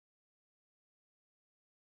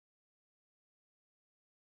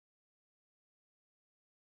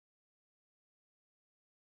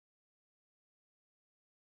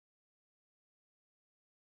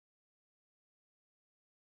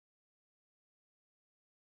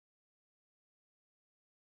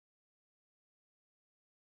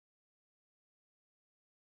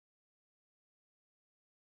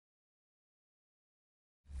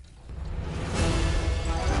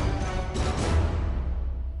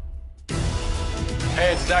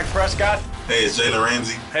Hey, it's Dak Prescott. Hey, it's Jalen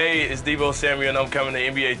Ramsey. Hey, it's Deebo Samuel, and I'm coming to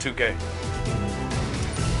NBA 2K.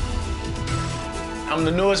 I'm the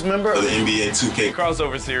newest member of the NBA 2K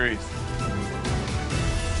crossover series.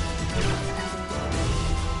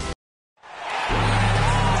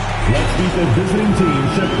 Let's meet the visiting team,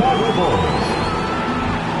 Chicago Bulls.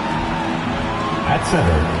 At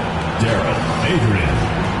center, Daryl Adrian.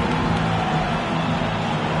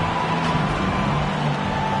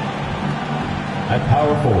 At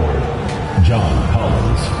power forward, John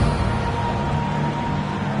Collins.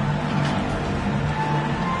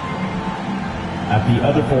 At the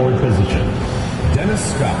other forward position, Dennis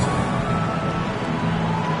Scott.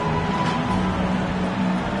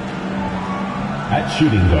 At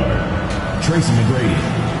shooting guard, Tracy McGrady.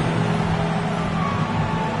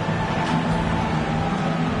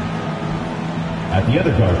 At the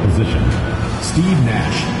other guard position, Steve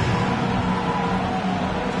Nash.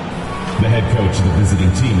 The head coach of the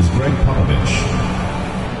visiting team is Greg Popovich.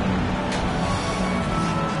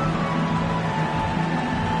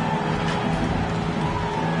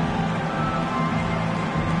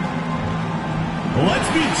 Let's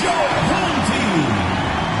meet your home team.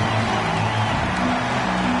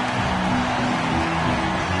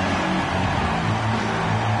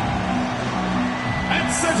 At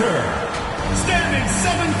center, standing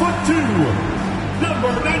 7'2",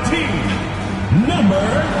 number 19. Number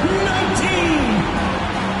 19!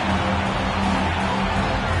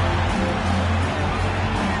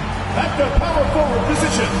 At the power forward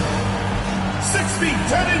position, 6 feet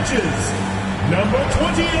 10 inches, number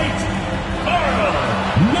 28, Carl,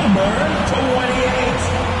 number 28.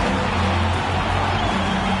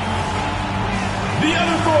 The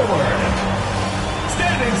other forward,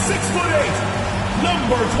 standing 6'8",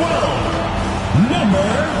 number 12, number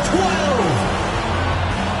 12.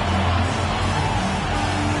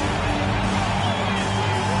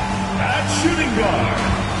 Shooting guard,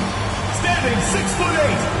 standing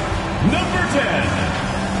 6'8", number 10,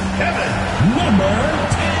 Kevin, number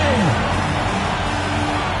 10.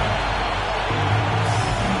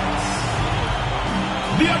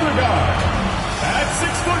 The other guard, at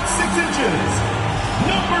 6'6",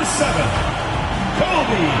 number 7,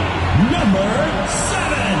 Kobe, number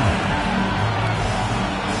 7.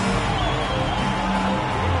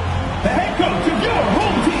 The head coach of your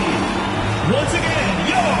home team, once again,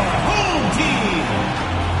 your home team.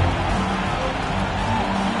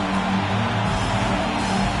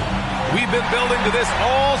 We've been building to this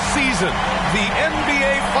all season, the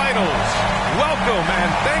NBA Finals. Welcome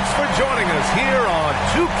and thanks for joining us here on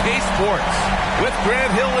 2K Sports. With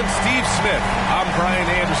Grant Hill and Steve Smith, I'm Brian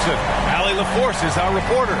Anderson. Allie LaForce is our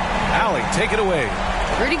reporter. Allie, take it away.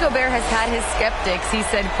 Rudy Gobert has had his skeptics. He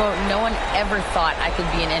said, quote, "No one ever thought I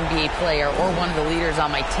could be an NBA player or one of the leaders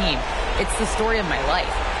on my team. It's the story of my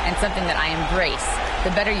life and something that I embrace.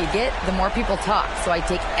 The better you get, the more people talk, so I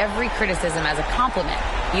take every criticism as a compliment.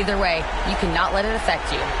 Either way, you cannot let it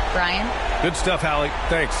affect you." Brian? Good stuff, Allie.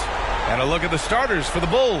 Thanks. And a look at the starters for the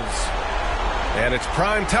Bulls. And it's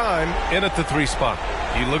prime time in at the 3 spot.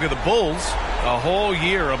 You look at the Bulls, a whole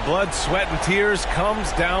year of blood, sweat, and tears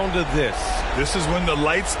comes down to this. This is when the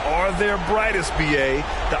lights are their brightest, BA.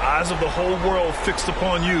 The eyes of the whole world fixed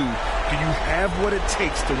upon you. Do you have what it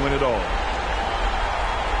takes to win it all?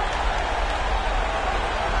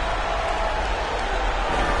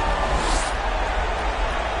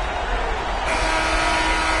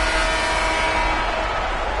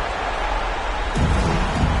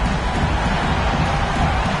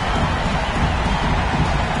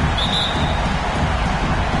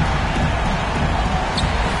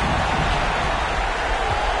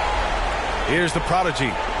 Here's the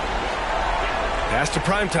prodigy. Pass to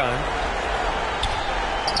primetime.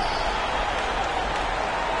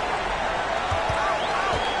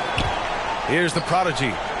 Here's the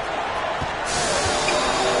prodigy.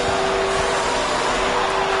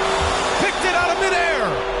 Picked it out of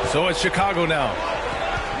midair. So it's Chicago now.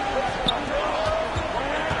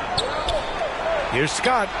 Here's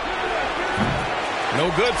Scott.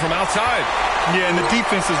 No good from outside. Yeah, and the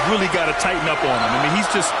defense has really got to tighten up on him. I mean, he's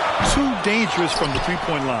just too dangerous from the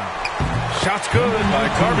three-point line. Shot's good by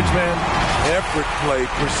Garbage Man. Effort play,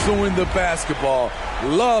 pursuing the basketball.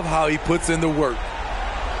 Love how he puts in the work.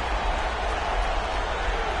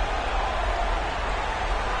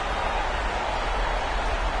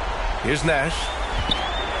 Here's Nash.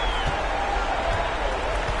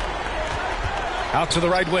 Out to the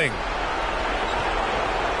right wing.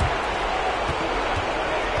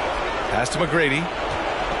 Pass to McGrady.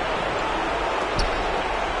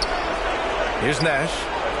 Here's Nash.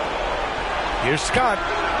 Here's Scott.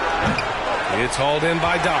 It's hauled in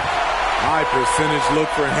by Doc. High percentage look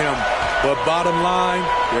for him. But bottom line,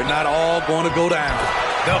 they're not all going to go down.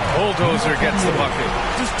 The bulldozer gets the bucket.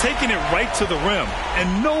 Just taking it right to the rim,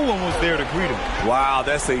 and no one was there to greet him. Wow,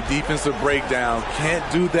 that's a defensive breakdown. Can't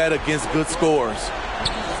do that against good scores.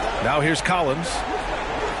 Now here's Collins.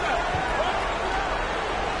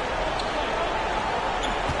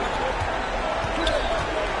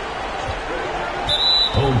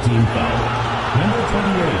 Home team foul. Number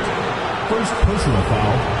 28. First personal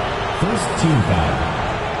foul. First team foul.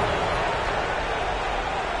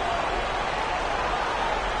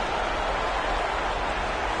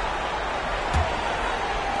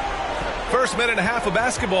 First minute and a half of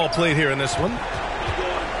basketball played here in this one.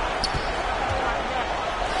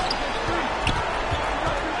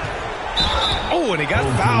 Oh, and he got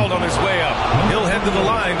fouled on his way up. He'll head to the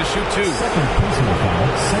line to shoot two.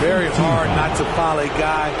 Very hard not to foul a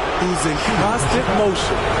guy who's in constant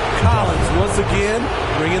motion. Collins, once again,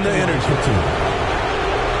 bringing the energy.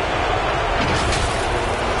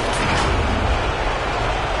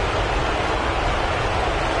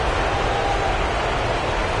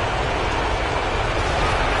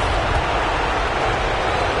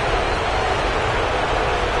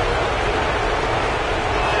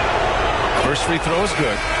 First free throw is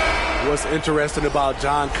good. What's interesting about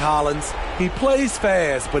John Collins, he plays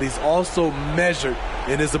fast, but he's also measured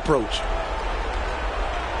in his approach.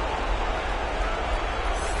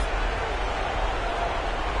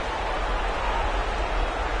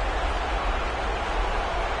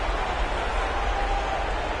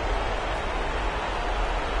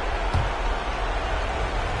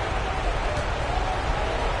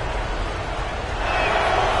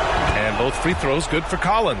 And both free throws good for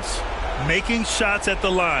Collins. Making shots at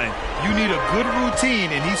the line. You need a good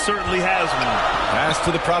routine, and he certainly has one. Pass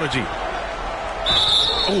to the prodigy.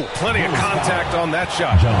 Oh, plenty of contact on that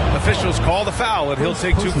shot. Officials call the foul, and he'll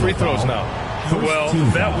take two free throws now. Well,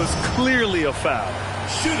 that was clearly a foul.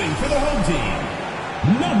 Shooting for the home team.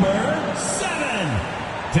 Number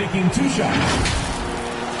 7. Taking two shots.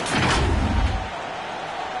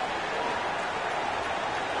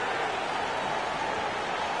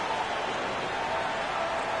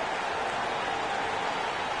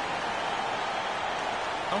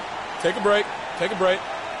 Take a break. Take a break.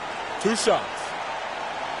 Two shots.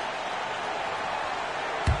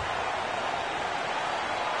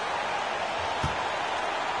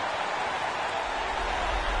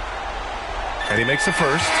 And he makes the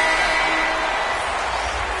first.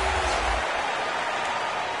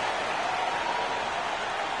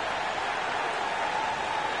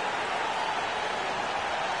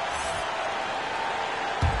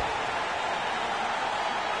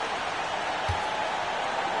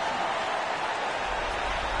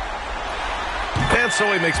 And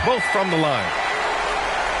so he makes both from the line.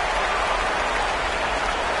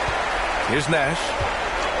 Here's Nash.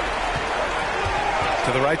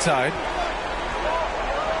 To the right side.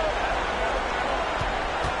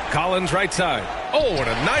 Collins right side. Oh, what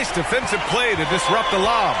a nice defensive play to disrupt the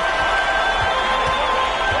lob.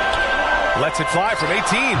 Lets it fly from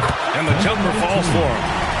 18. And the jumper falls for him.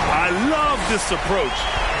 I love this approach.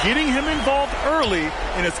 Getting him involved early,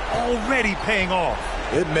 and it's already paying off.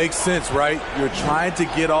 It makes sense, right? You're trying to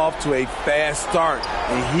get off to a fast start,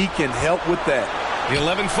 and he can help with that. The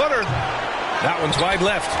 11-footer. That one's wide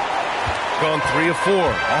left. Gone 3 of 4.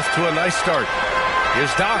 Off to a nice start.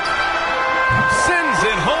 Here's Doc. Sends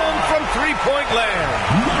it home from three-point land.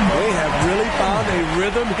 They have really found a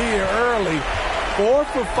rhythm here early. 4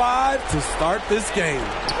 for 5 to start this game.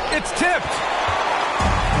 It's tipped.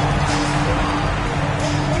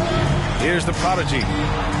 Here's the prodigy.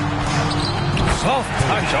 Soft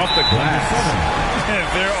touch off the glass. And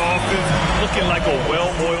their offense looking like a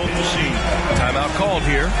well-oiled machine. Timeout called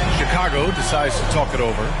here. Chicago decides to talk it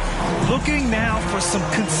over. Looking now for some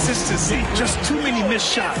consistency. Just too many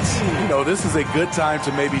missed shots. You know, this is a good time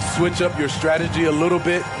to maybe switch up your strategy a little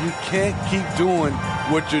bit. You can't keep doing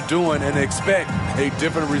what you're doing and expect a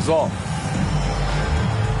different result.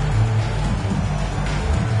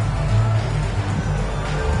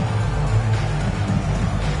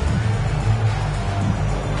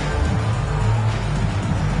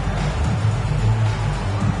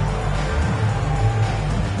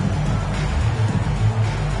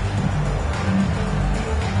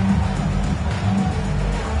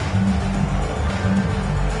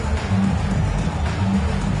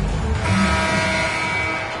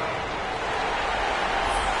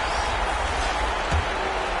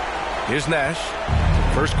 Here's Nash.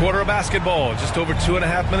 First quarter of basketball. Just over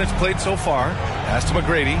 2.5 minutes played so far. Pass to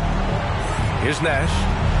McGrady. Here's Nash.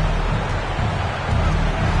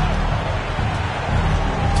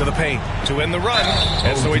 To to the paint to win the run.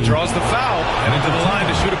 And so he draws the foul, heading to the line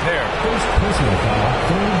to shoot a pair. First personal foul,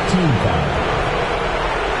 third team foul.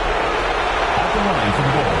 At the line for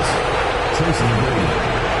the Bulls, Tracy Brady,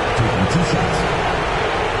 taking 2 shots.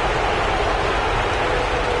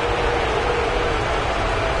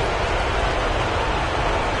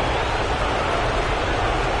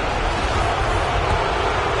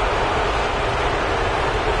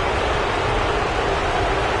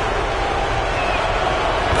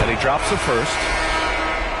 Drops the first.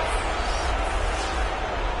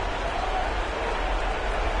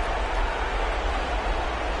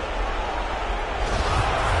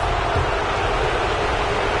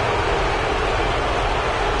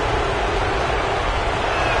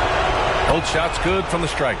 Both shots good from the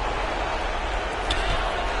stripe.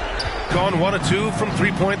 Gone 1 of 2 from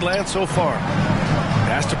three-point land so far.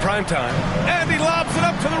 Pass to Primetime. And he lobs it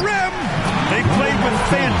up to the rim. They played with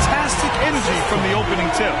fantastic energy from the opening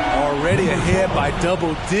tip. Already ahead by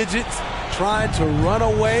double digits, trying to run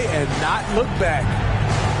away and not look back.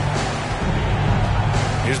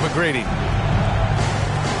 Here's McGrady.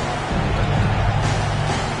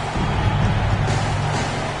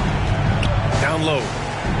 Down low.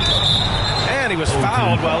 And he was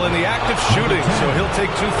fouled while in the act of shooting, so he'll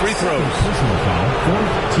take 2 free throws. Personal foul,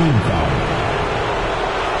 fourth team foul.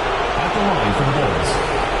 At the line for the Bulls,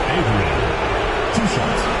 Adrian, 2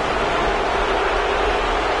 shots.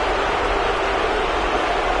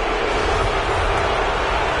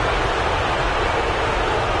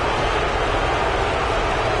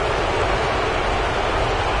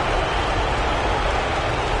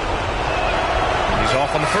 He's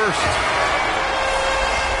off on the first.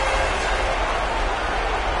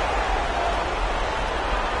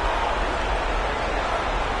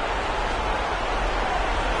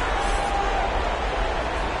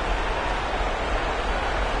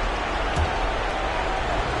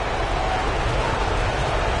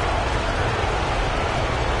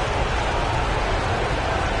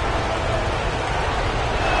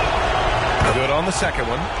 On the second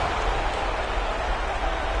one.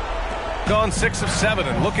 Gone 6 of 7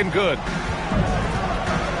 and looking good.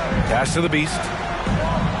 Pass to the Beast.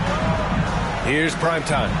 Here's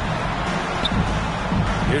Primetime.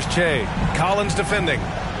 Here's Che. Collins defending.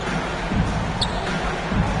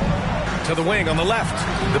 To the wing on the left.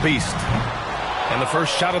 The Beast. And the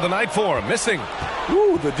first shot of the night for him. Missing.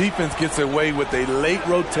 Ooh, the defense gets away with a late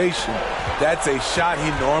rotation. That's a shot he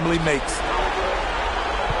normally makes.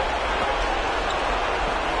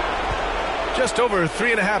 Just over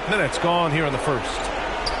 3.5 minutes gone here in the first.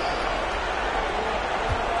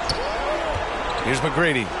 Here's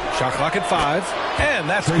McGrady. Shot clock at 5. And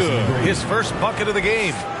that's good. His first bucket of the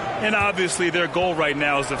game. And obviously their goal right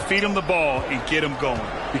now is to feed him the ball and get him going.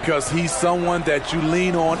 Because he's someone that you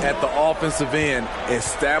lean on at the offensive end.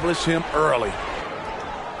 Establish him early.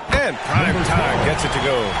 And Primetime gets it to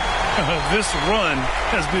go. This run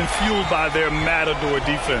has been fueled by their matador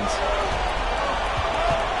defense.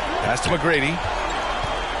 Pass to McGrady.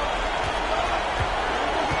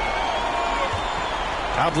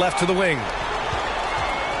 Out left to the wing.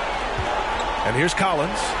 And here's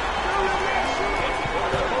Collins.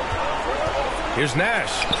 Here's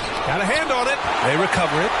Nash. Got a hand on it. They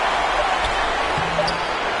recover it.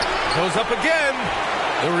 Goes up again.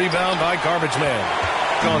 The rebound by Garbage Man.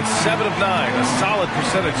 Gone 7 of 9. A solid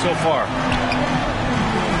percentage so far.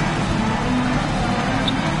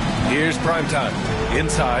 Here's Primetime.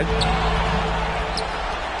 Inside.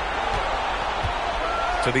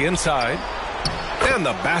 To the inside. And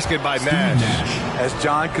the basket by Nash. As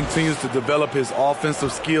John continues to develop his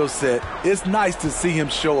offensive skill set, it's nice to see him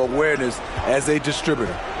show awareness as a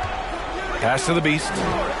distributor. Pass to the Beast.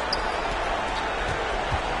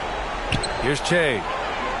 Here's Che.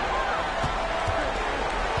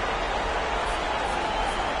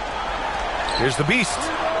 Here's the Beast.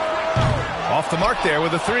 Off the mark there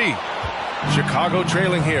with a 3. Chicago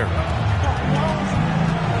trailing here.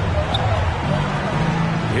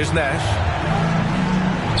 Here's Nash.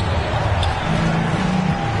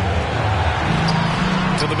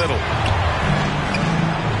 To the middle.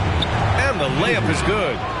 And the layup is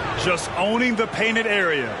good. Just owning the painted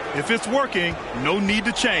area. If it's working, no need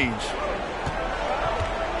to change.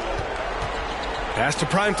 Pass to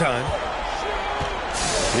Primetime.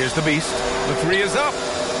 Here's the Beast. The 3 is up.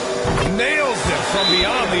 Nails it from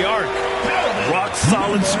beyond the arc. Rock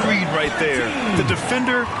solid screen right there. The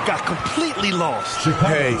defender got completely lost.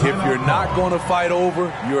 Hey, if you're not going to fight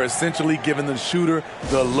over, you're essentially giving the shooter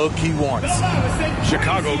the look he wants.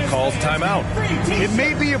 Chicago calls timeout. It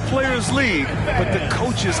may be a players' league, but the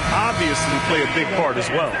coaches obviously play a big part as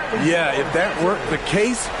well. Yeah, if that weren't the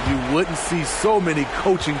case, you wouldn't see so many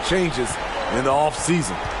coaching changes in the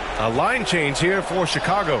offseason. A line change here for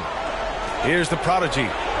Chicago. Here's the prodigy.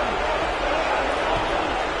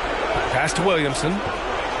 Pass to Williamson.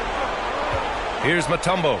 Here's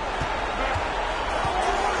Mutombo.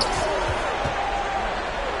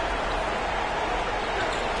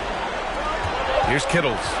 Here's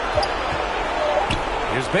Kittles.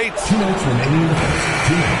 Here's Bates. 2 minutes remaining in the first.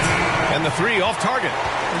 2 minutes. And the three off target.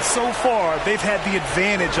 And so far, they've had the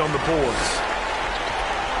advantage on the boards.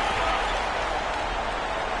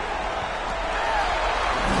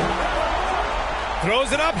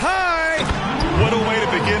 Throws it up high. What a way to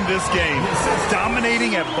begin this game.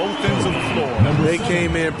 Dominating at both ends of the floor. They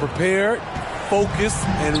came in prepared, focused,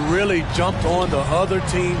 and really jumped on the other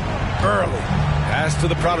team early. Pass to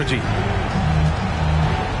the prodigy.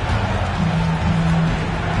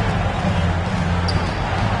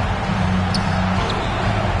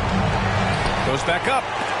 Goes back up.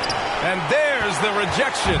 And there's the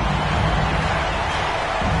rejection.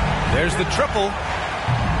 There's the triple.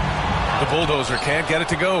 The bulldozer can't get it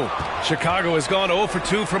to go. Chicago has gone 0 for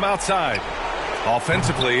 2 from outside.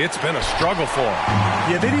 Offensively, it's been a struggle for them.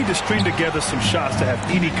 Yeah, they need to string together some shots to have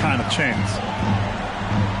any kind of chance.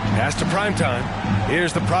 Pass to primetime.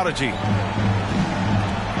 Here's the prodigy.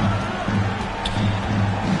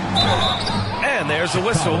 And there's the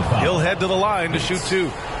whistle. He'll head to the line to shoot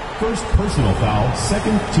 2. First personal foul,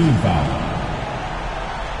 second team foul.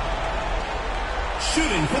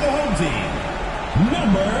 Shooting for the home team,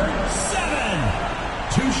 number 7.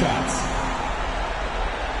 2 shots.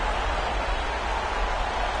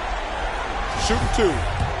 Shooting 2.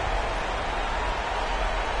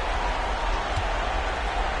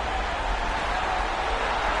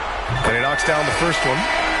 And he knocks down the first one.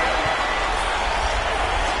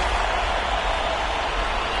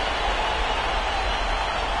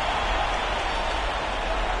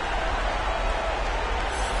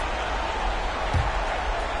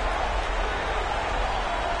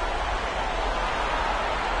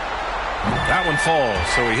 That one falls,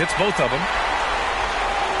 so he hits both of them.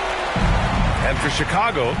 And for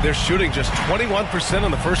Chicago, they're shooting just 21%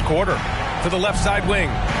 in the first quarter. To the left side wing.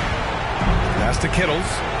 Pass to Kittles.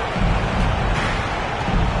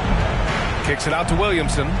 Kicks it out to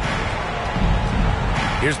Williamson.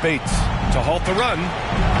 Here's Bates to halt the run.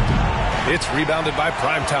 It's rebounded by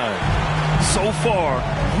Primetime. So far,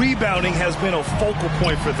 rebounding has been a focal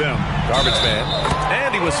point for them. Garbage man.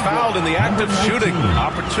 And he was fouled in the act of shooting.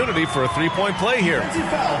 Opportunity for a three-point play here.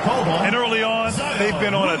 And early on, they've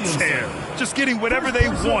been on a tear. Just getting whatever they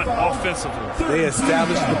want offensively. They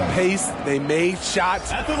established the pace. They made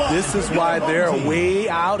shots. This is why they're way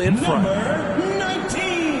out in front. Number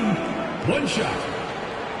 19. 1 shot.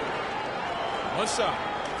 One shot.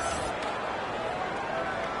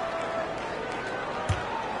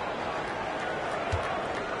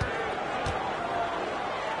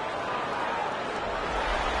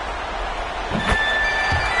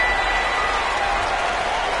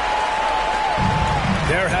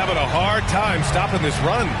 They're having a hard time stopping this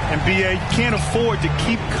run. And BA can't afford to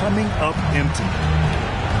keep coming up empty.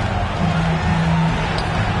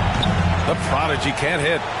 The prodigy can't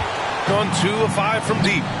hit. Gone 2 of 5 from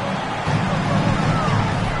deep.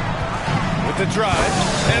 With the drive,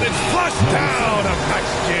 and it's flushed down. A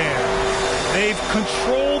nice jam. They've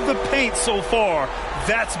controlled the paint so far.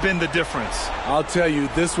 That's been the difference. I'll tell you,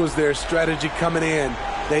 this was their strategy coming in.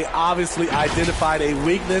 They obviously identified a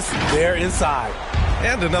weakness there inside.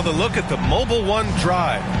 And another look at the Mobile One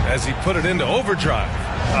drive as he put it into overdrive.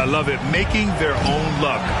 I love it, making their own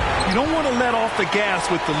luck. You don't want to let off the gas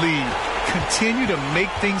with the lead. Continue to make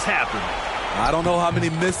things happen. I don't know how many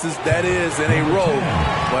misses that is in a row,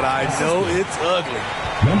 but I know it's ugly.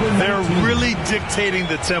 They're really dictating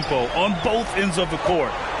the tempo on both ends of the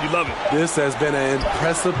court. You love it. This has been an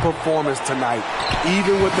impressive performance tonight.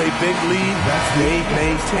 Even with a big lead, they've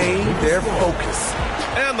maintained their focus.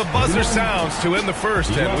 And the buzzer sounds to end the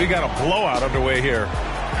first, and we got a blowout underway here.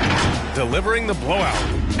 Delivering the blowout.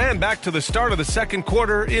 And back to the start of the second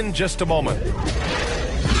quarter in just a moment.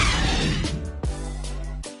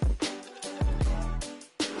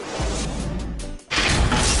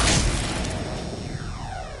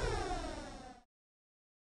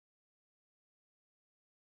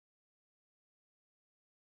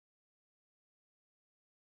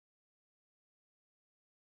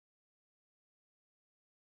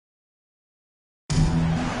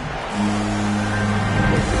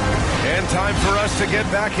 to get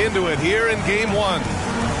back into it here in Game 1.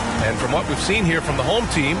 And from what we've seen here from the home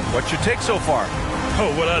team, what's your take so far?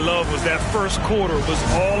 Oh, what I love was that first quarter was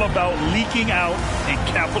all about leaking out and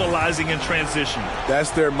capitalizing in transition.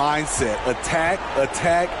 That's their mindset. Attack,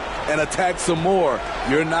 attack, and attack some more.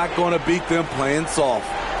 You're not going to beat them playing soft.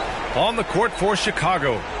 On the court for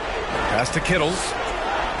Chicago. Pass to Kittles.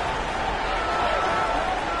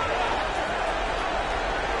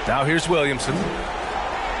 Now here's Williamson.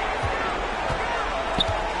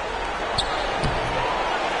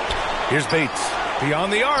 Here's Bates.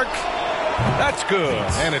 Beyond the arc. That's good.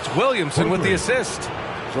 And it's Williamson with the assist.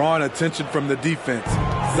 Drawing attention from the defense.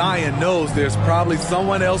 Zion knows there's probably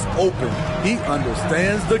someone else open. He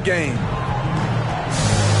understands the game.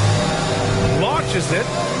 Launches it.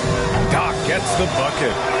 Doc gets the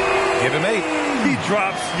bucket. Give him 8. He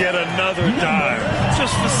drops yet another dime.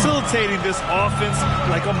 Just facilitating this offense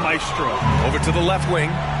like a maestro. Over to the left wing.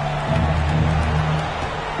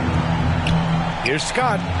 Here's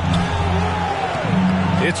Scott.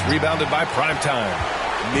 It's rebounded by Primetime.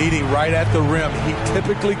 Meeting right at the rim. He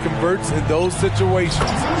typically converts in those situations.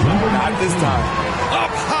 Not this time.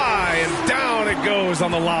 Up high and down it goes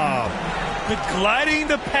on the lob. Gliding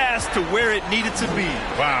the pass to where it needed to be.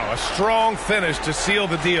 Wow, a strong finish to seal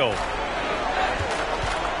the deal.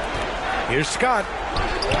 Here's Scott.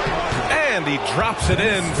 And he drops it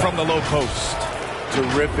in from the low post.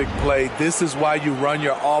 Terrific play. This is why you run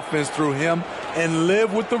your offense through him and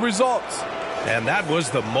live with the results. And that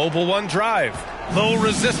was the Mobile One drive. Low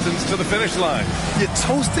resistance to the finish line. You're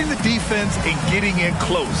toasting the defense and getting in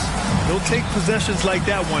close. He'll take possessions like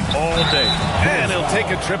that one all day. And he'll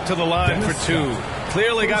take a trip to the line for 2.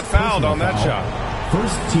 Clearly got fouled on that shot.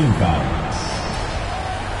 First team foul.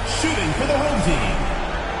 Shooting for the home team,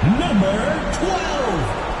 number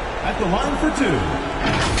 12. At the line for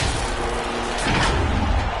 2.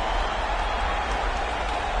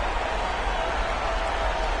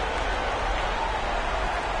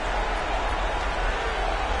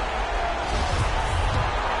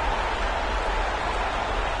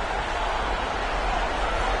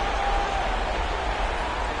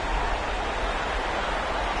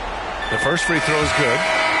 The first free throw is good.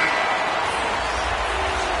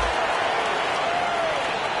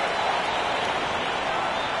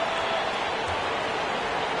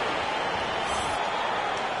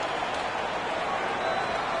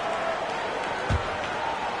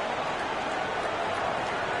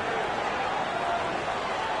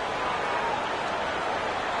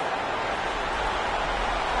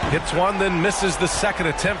 Hits one, then misses the second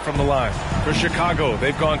attempt from the line. For Chicago,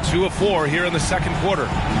 they've gone 2 of 4 here in the second quarter.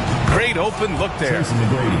 Great open look there.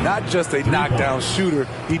 Not just a knockdown shooter,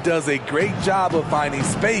 he does a great job of finding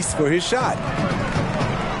space for his shot.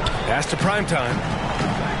 Pass to Primetime.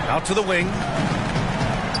 Out to the wing.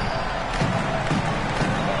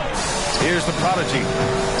 Here's the prodigy.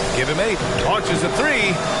 Give him 8. Launches a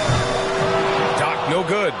 3. Doc, no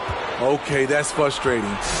good. Okay, that's frustrating.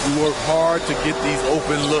 You work hard to get these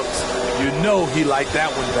open looks. You know he liked that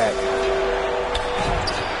one back.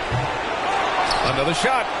 Another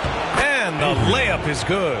shot. And the layup is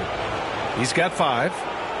good. He's got 5.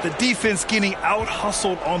 The defense getting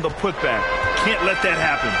out-hustled on the putback. Can't let that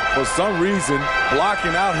happen. For some reason,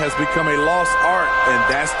 blocking out has become a lost art, and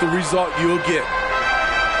that's the result you'll get.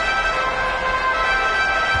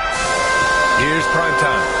 Here's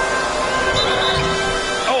Primetime.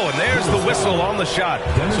 And there's the whistle on the shot.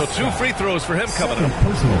 So 2 free throws for him coming up.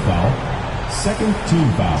 Personal foul. Second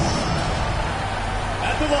team foul.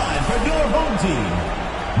 At the line for your home team,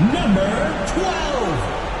 number 12.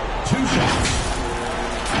 2 shots.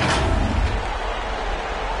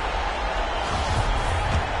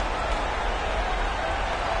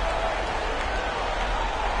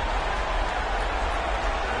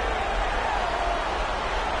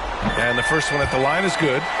 And the first one at the line is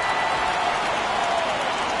good.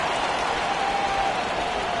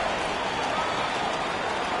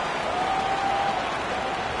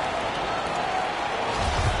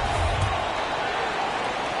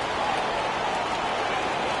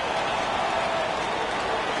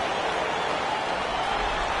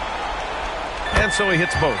 And so he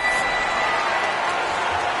hits both.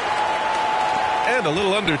 And a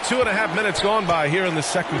little under 2.5 minutes gone by here in the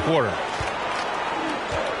second quarter.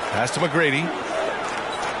 Pass to McGrady.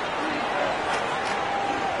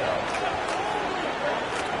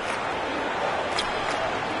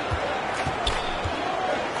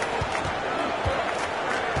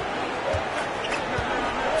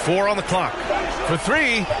 Four on the clock. For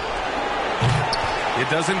 3. It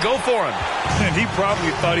doesn't go for him. And he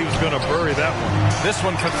probably thought he was going to bury that one. This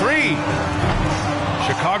one for 3.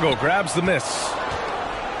 Chicago grabs the miss.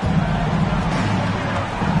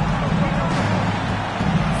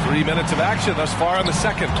 3 minutes of action thus far in the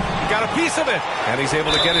second. He got a piece of it, and he's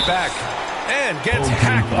able to get it back. And gets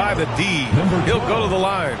hacked by the D. He'll go to the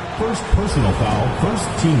line. First personal foul, first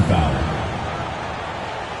team foul.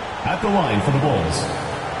 At the line for the Bulls,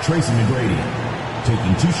 Tracy McGrady,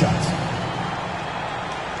 taking 2 shots.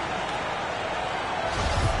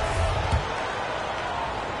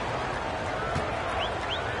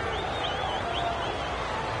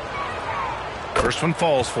 First one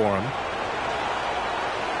falls for him.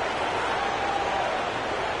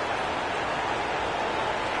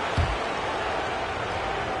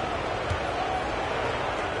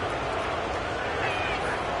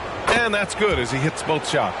 And that's good as he hits both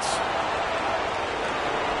shots.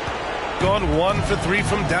 Gone 1 for 3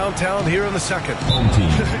 from downtown here in the second.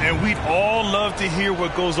 And we'd all love to hear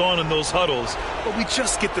what goes on in those huddles, but we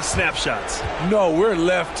just get the snapshots. No, we're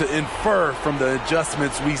left to infer from the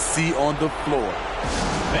adjustments we see on the floor.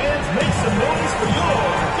 Fans, make some noise for your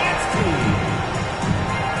dance team.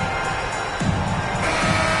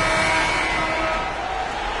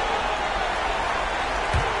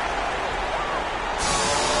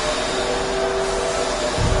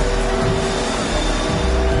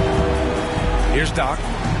 Here's Doc.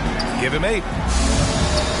 Give him 8.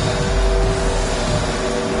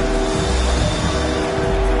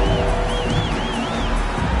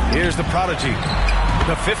 Here's the prodigy.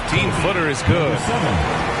 The 15-footer is good.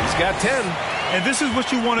 He's got 10. And this is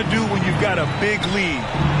what you want to do when you've got a big lead.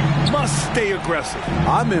 You must stay aggressive.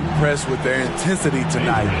 I'm impressed with their intensity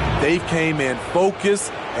tonight. They've came in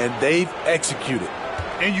focused, and they've executed.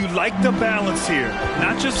 And you like the balance here,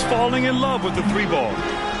 not just falling in love with the 3-ball.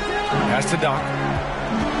 Pass to Doc.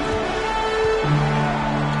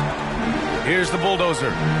 Here's the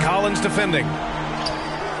bulldozer. Collins defending.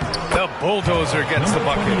 The bulldozer gets the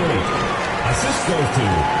bucket. Assist goes to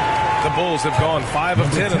The Bulls have gone 5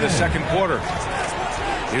 of 10 in the second quarter.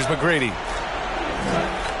 Here's McGrady.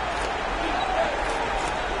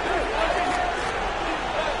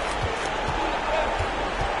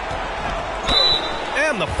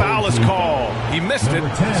 And the foul is called. He missed it,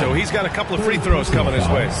 so he's got a couple of free throws coming his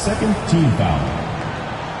way. Second team foul.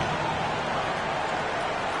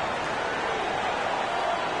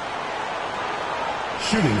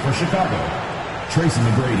 Shooting for Chicago, Tracy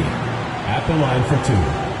McGrady at the line for 2.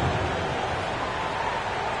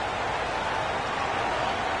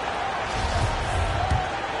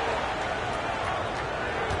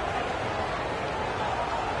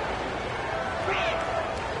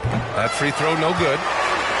 That free throw, no good.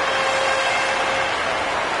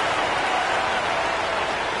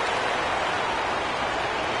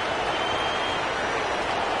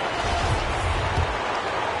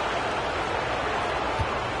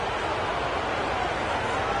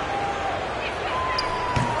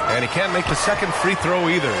 And he can't make the second free throw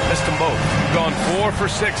either. Missed them both. Gone 4 for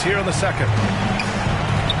 6 here in the second.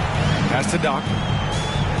 Pass to Doc.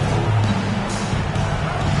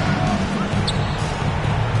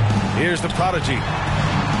 Here's the prodigy.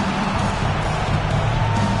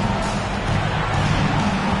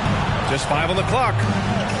 Just 5 on the clock.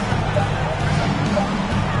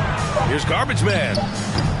 Here's Garbage Man.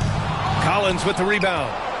 Collins with the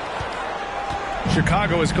rebound.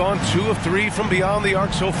 Chicago has gone 2 of 3 from beyond the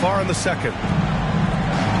arc so far in the second.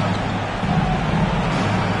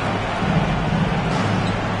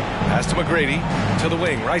 Pass to McGrady. To the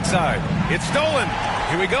wing, right side. It's stolen.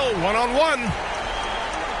 Here we go, 1-on-1.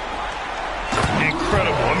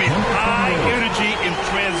 Incredible. I mean, high energy in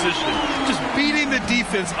transition. Just beating the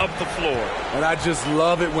defense up the floor. And I just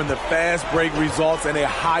love it when the fast break results in a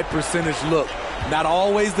high percentage look. Not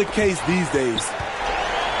always the case these days.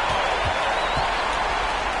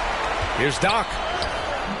 Here's Doc.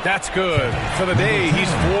 That's good. For the day,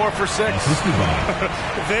 he's 4 for 6.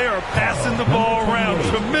 They are passing the ball around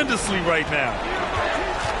tremendously right now.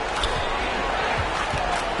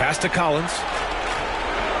 Pass to Collins.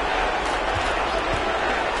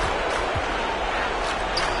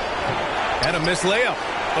 And a missed layup.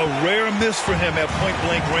 A rare miss for him at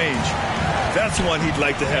point-blank range. That's one he'd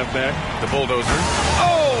like to have back. The bulldozer.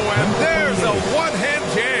 Oh, and there's a one-hand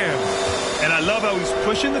jam. And I love how he's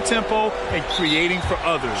pushing the tempo and creating for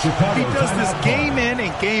others. He does this game in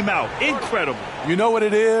and game out. Incredible. You know what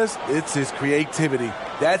it is? It's his creativity.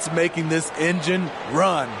 That's making this engine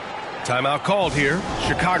run. Timeout called here.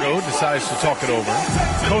 Chicago decides to talk it over.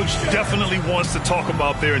 Coach definitely wants to talk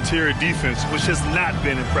about their interior defense, which has not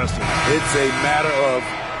been impressive. It's a matter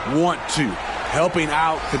of want to. Helping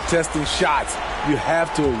out, contesting shots. You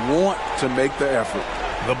have to want to make the effort.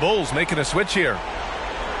 The Bulls making a switch here.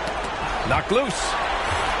 Knocked loose.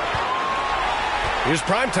 Here's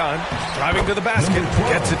Primetime, driving to the basket,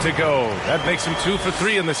 gets it to go. That makes him 2 for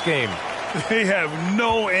 3 in this game. They have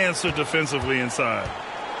no answer defensively inside.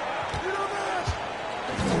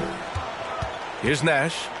 Here's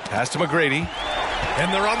Nash, pass to McGrady,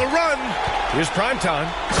 and they're on the run. Here's Primetime,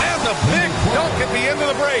 and the big dunk at the end of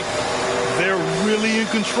the break. They're really in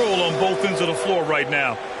control on both ends of the floor right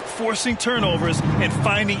now, forcing turnovers and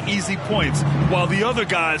finding easy points, while the other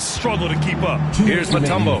guys struggle to keep up. Here's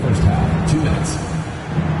Mutombo. 2 minutes.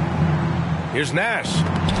 Here's Nash.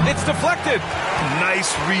 It's deflected.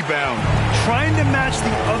 Nice rebound. Trying to match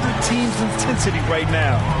the other team's intensity right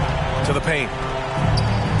now. To the paint.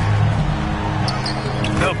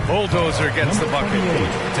 The bulldozer gets the bucket.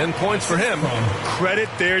 10 points for him. Credit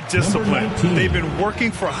their discipline. They've been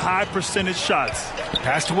working for high percentage shots.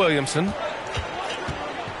 Pass to Williamson.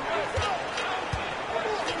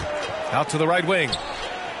 Out to the right wing.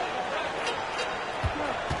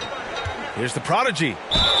 Here's the prodigy.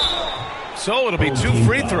 So it'll be 2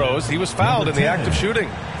 free throws. He was fouled in the act of shooting.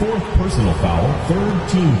 4th personal foul, 3rd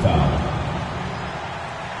team foul.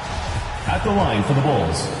 At the line for the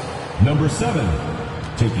Bulls, number 7,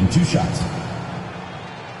 taking 2 shots.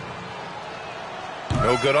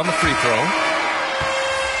 No good on the free throw.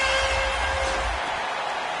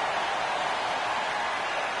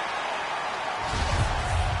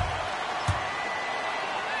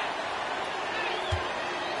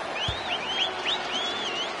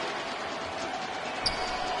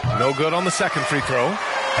 No good on the second free throw.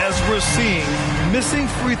 As we're seeing, missing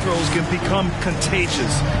free throws can become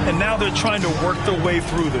contagious, and now they're trying to work their way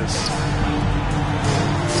through this.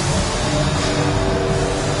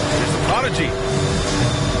 Here's the prodigy.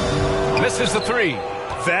 Misses the 3.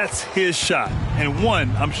 That's his shot, and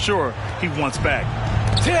one I'm sure he wants back.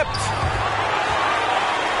 Tipped.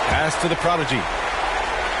 Pass to the prodigy.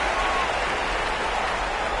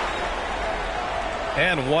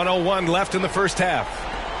 And 1:01 left in the first half.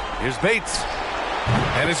 Here's Bates.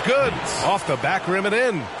 And it's good. Off the back rim and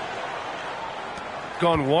in.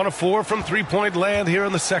 Gone 1 of 4 from three-point land here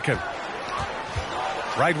in the second.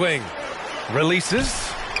 Right wing. Releases.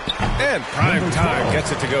 And Primetime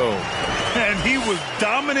gets it to go. And he was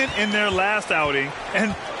dominant in their last outing.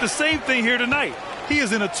 And the same thing here tonight. He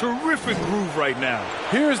is in a terrific groove right now.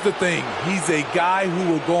 Here's the thing. He's a guy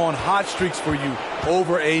who will go on hot streaks for you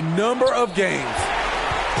over a number of games.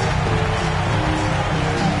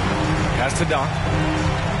 Pass to Doc.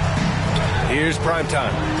 Here's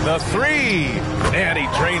Primetime. The 3. And he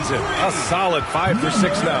drains it. A solid 5 for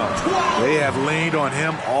 6 now. They have leaned on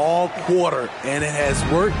him all quarter, and it has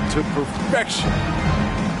worked to perfection.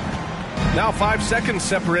 Now 5 seconds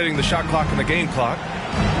separating the shot clock and the game clock.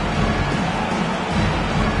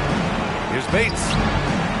 Here's Bates.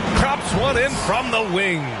 Crops one in from the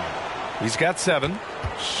wing. He's got 7.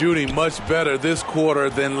 Shooting much better this quarter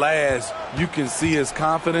than last. You can see his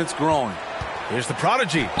confidence growing. Here's the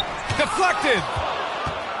prodigy. Deflected.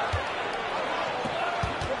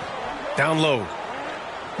 Down low.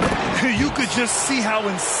 You could just see how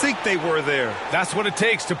in sync they were there. That's what it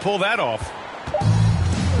takes to pull that off.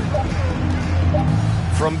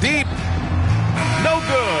 From deep. No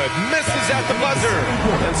good. Misses at the buzzer.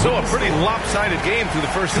 And so a pretty lopsided game through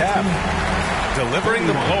the first half. Delivering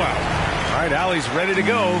the blowout. All right, Allie's ready to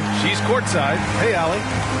go. She's courtside. Hey, Allie.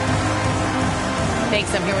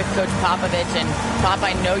 Thanks. I'm here with Coach Popovich. And, Pop,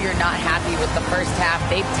 I know you're not happy with the first half.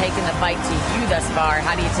 They've taken the fight to you thus far.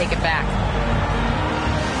 How do you take it back?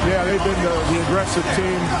 Yeah, they've been the aggressive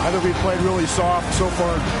team. I think we played really soft so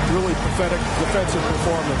far. Really pathetic defensive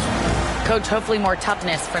performance. Coach, hopefully more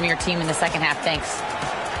toughness from your team in the second half. Thanks.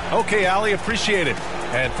 Okay, Allie, appreciate it.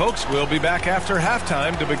 And, folks, we'll be back after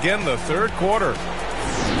halftime to begin the third quarter.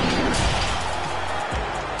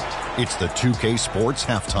 It's the 2K Sports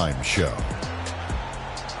Halftime Show.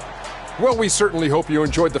 Well, we certainly hope you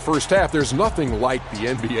enjoyed the first half. There's nothing like the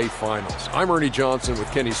NBA Finals. I'm Ernie Johnson with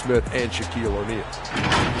Kenny Smith and Shaquille O'Neal.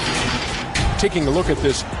 Taking a look at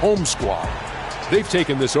this home squad, they've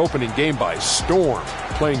taken this opening game by storm,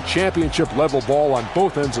 playing championship-level ball on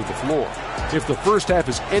both ends of the floor. If the first half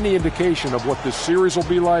is any indication of what this series will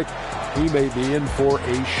be like, we may be in for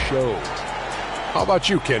a show. How about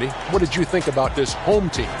you, Kenny? What did you think about this home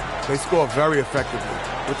team? They score very effectively.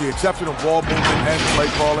 With the exception of ball movement and play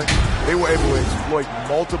calling, they were able to exploit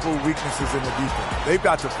multiple weaknesses in the defense. They've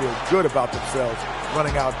got to feel good about themselves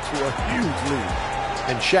running out to a huge lead.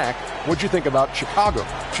 And Shaq, what'd you think about Chicago?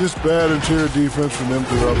 Just bad interior defense from them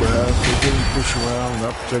through the upper half. They didn't push around,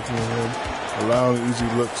 not protecting the rim, allowing easy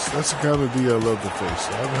looks. That's the kind of D I love to face.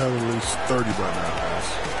 I've had at least 30 by now, guys.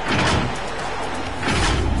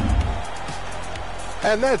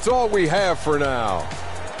 And that's all we have for now.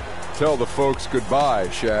 Tell the folks goodbye,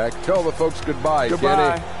 Shaq. Tell the folks goodbye,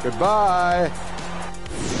 Goodbye. Kenny. Goodbye.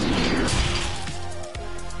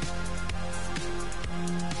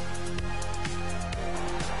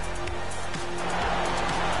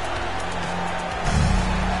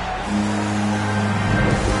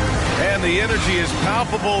 And the energy is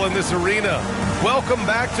palpable in this arena. Welcome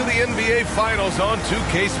back to the NBA Finals on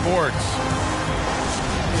 2K Sports.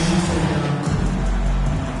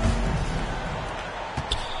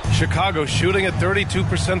 Chicago shooting at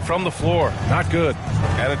 32% from the floor. Not good.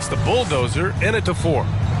 And it's the bulldozer in it to 4.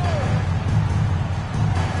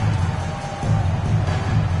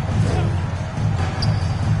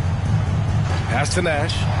 Pass to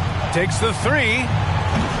Nash. Takes the 3.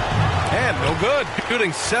 And no good.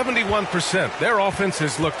 Shooting 71%. Their offense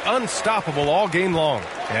has looked unstoppable all game long.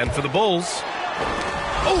 And for the Bulls.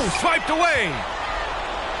 Oh, swiped away.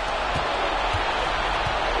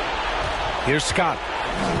 Here's Scott.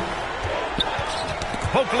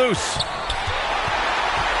 Poke loose.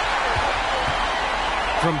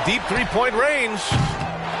 From deep three-point range.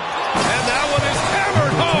 And that one is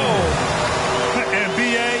hammered home. And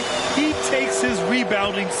B.A., he takes his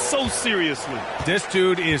rebounding so seriously. This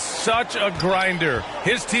dude is such a grinder.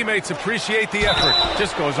 His teammates appreciate the effort.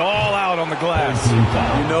 Just goes all out on the glass.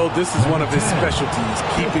 You know, this is one of his specialties,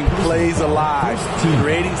 keeping plays alive,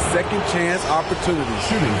 creating second chance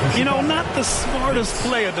opportunities. You know, not the smartest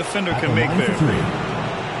play a defender can make there.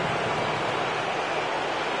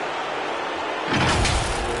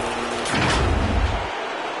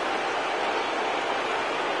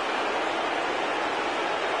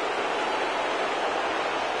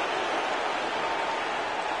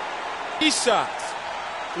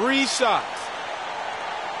 Three shots.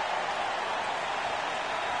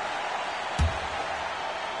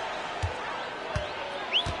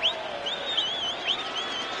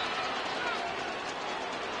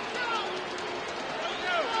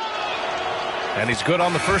 And he's good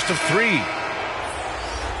on the first of 3.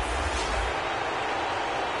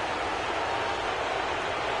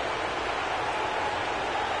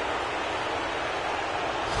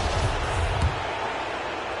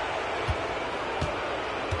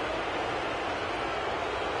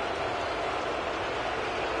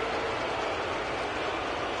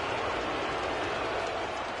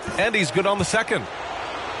 And he's good on the second.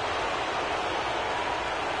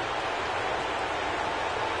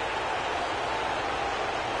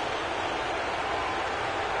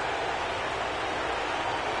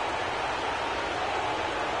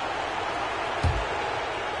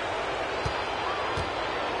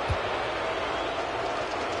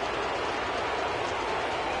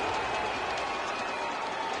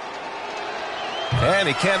 And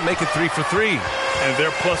he can't make it 3 for 3. And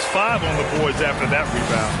they're +5 on the boards after that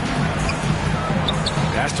rebound.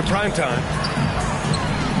 Pass to Primetime.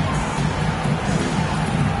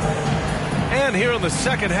 And here in the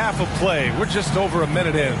second half of play, we're just over a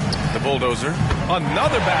minute in. The bulldozer,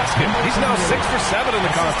 another basket. He's now 6 for 7 in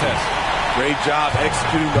the contest. Great job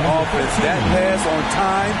executing the offense. That pass on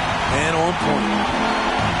time and on point.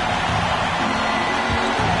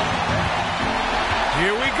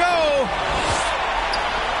 Here we go.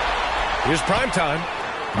 Here's Primetime.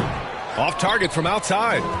 Off target from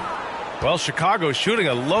outside. Well, Chicago's shooting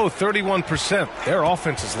a low 31%. Their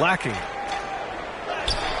offense is lacking.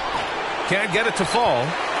 Can't get it to fall.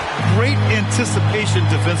 Great anticipation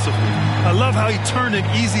defensively. I love how he turned an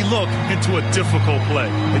easy look into a difficult play.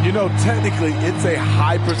 And you know, technically, it's a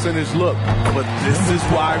high percentage look. But this is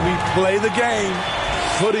why we play the game.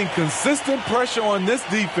 Putting consistent pressure on this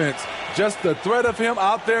defense. Just the threat of him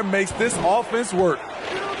out there makes this offense work.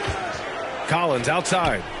 Collins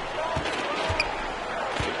outside.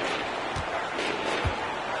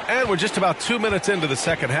 And we're just about 2 minutes into the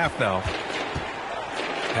second half now.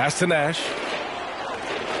 Pass to Nash.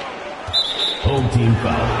 Home team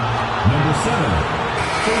foul. Number 7.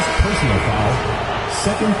 First personal foul.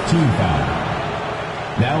 Second team foul.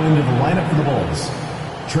 Now into the lineup for the Bulls.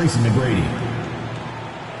 Tracy McGrady.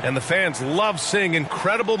 And the fans love seeing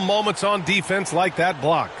incredible moments on defense like that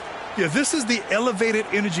block. Yeah, this is the elevated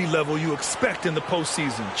energy level you expect in the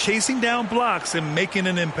postseason. Chasing down blocks and making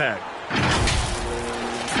an impact.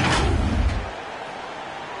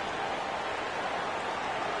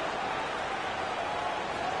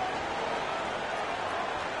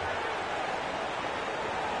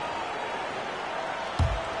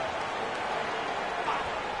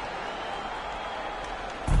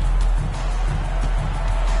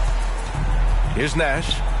 Here's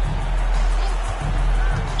Nash.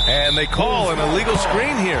 And they call an illegal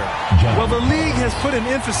screen here. Well, the league has put an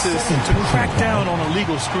emphasis to crack down on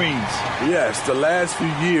illegal screens. Yes, the last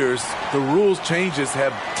few years, the rules changes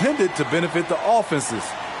have tended to benefit the offenses.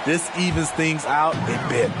 This evens things out a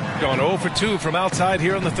bit. Gone 0 for 2 from outside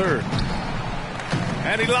here in the third.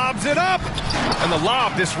 And he lobs it up. And the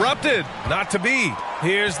lob disrupted. Not to be.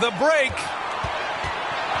 Here's the break.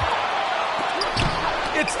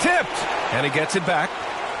 It's tipped. And he gets it back.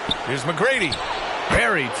 Here's McGrady.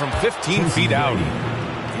 Buried from 15 feet out.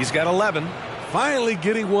 He's got 11. Finally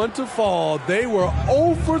getting one to fall. They were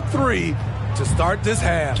 0 for 3 to start this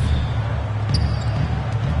half.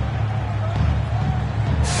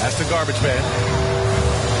 That's the garbage man.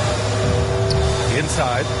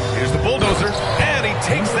 Inside. Here's the bulldozer. And he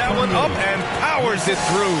takes that one up and powers it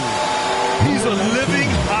through. He's a living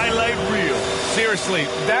highlight reel. Seriously,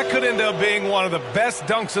 that could end up being one of the best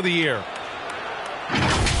dunks of the year.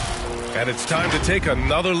 And it's time to take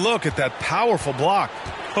another look at that powerful block.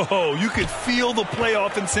 Oh, you could feel the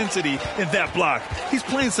playoff intensity in that block. He's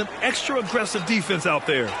playing some extra aggressive defense out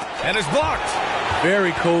there. And it's blocked.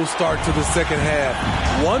 Very cold start to the second half.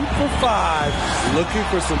 1 for 5, looking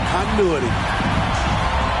for some continuity.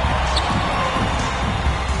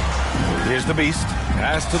 Here's the beast.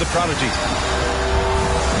 Pass to the prodigy.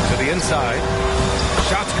 To the inside.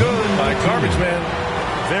 Shot's good by garbage man.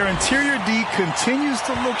 Their interior D continues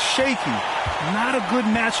to look shaky. Not a good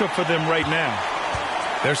matchup for them right now.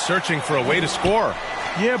 They're searching for a way to score.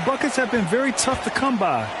 Yeah, buckets have been very tough to come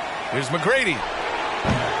by. Here's McGrady.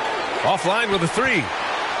 Offline with a 3.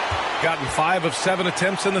 Gotten 5 of 7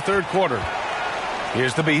 attempts in the third quarter.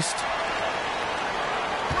 Here's the beast.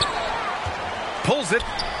 Pulls it.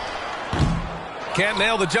 Can't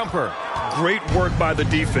nail the jumper. Great work by the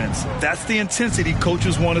defense. That's the intensity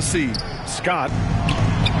coaches want to see. Scott.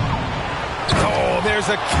 Oh, there's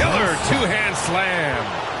a killer two-hand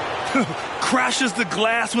slam. Crashes the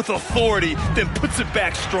glass with authority, then puts it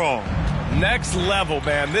back strong. Next level,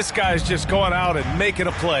 man. This guy's just going out and making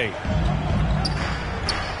a play.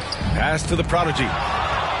 Pass to the prodigy.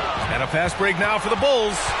 And a fast break now for the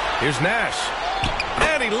Bulls. Here's Nash.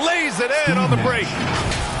 And he lays it in on the break.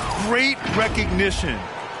 Great recognition.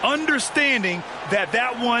 Understanding that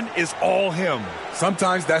that one is all him.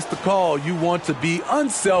 Sometimes that's the call. You want to be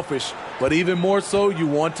unselfish, but even more so, you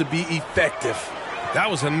want to be effective. That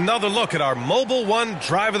was another look at our Mobile One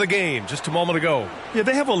drive of the game just a moment ago. Yeah,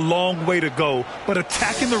 they have a long way to go, but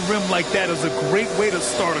attacking the rim like that is a great way to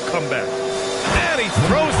start a comeback. And he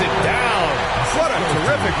throws it down. What a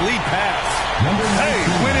terrific lead pass. Hey,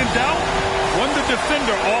 when in doubt, run the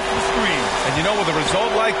defender off the screen. And you know, with a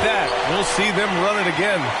result like that, we'll see them run it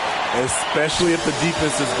again. Especially if the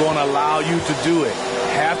defense is going to allow you to do it.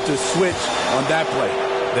 Have to switch on that play.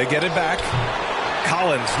 They get it back.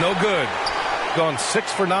 Collins, no good. Gone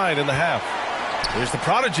 6 for 9 in the half. Here's the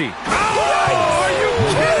prodigy. Oh, are you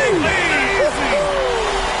kidding me?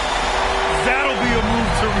 That'll be a move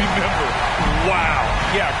to remember. Wow.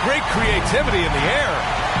 Yeah, great creativity in the air.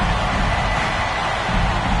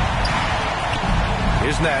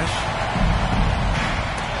 Here's Nash.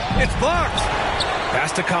 It's blocked.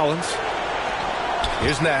 Pass to Collins.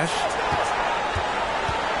 Here's Nash.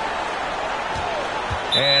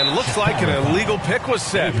 And looks like an illegal pick was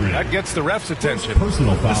set. That gets the ref's attention. The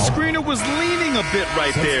screener was leaning a bit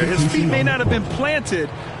right there. His feet may not have been planted.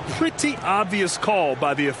 Pretty obvious call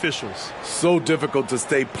by the officials. So difficult to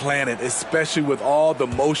stay planted, especially with all the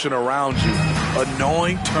motion around you.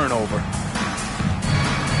 Annoying turnover.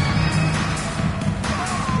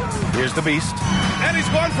 Here's the beast. And he's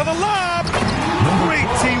going for the lob. Great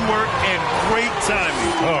teamwork and great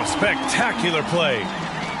timing. Oh, spectacular play.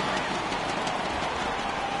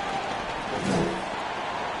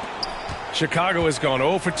 Chicago has gone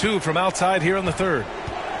 0 for 2 from outside here in the third.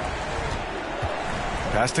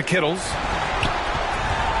 Pass to Kittles.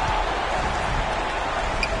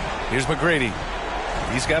 Here's McGrady.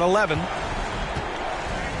 He's got 11.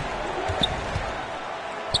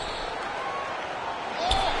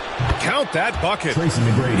 Count that bucket.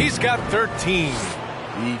 He's got 13.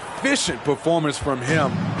 Efficient performance from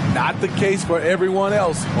him. Not the case for everyone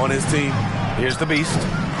else on his team. Here's the beast.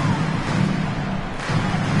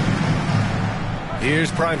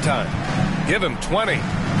 Here's primetime. Give him 20.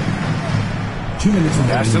 2 minutes and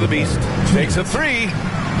pass to the beast. Takes a 3.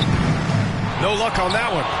 No luck on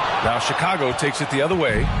that one. Now Chicago takes it the other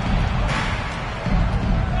way.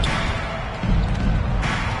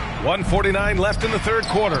 1:49 left in the third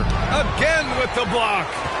quarter. Again with the block.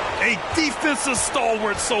 A defensive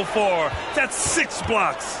stalwart so far. That's 6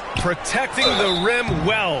 blocks. Protecting the rim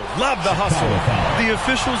well. Love the hustle. The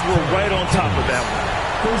officials were right on top of that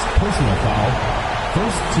one. First personal foul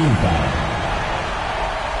First team foul.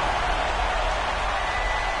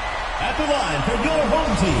 At the line for your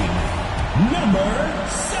home team, number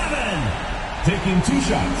 7, taking 2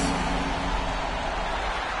 shots.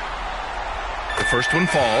 The first one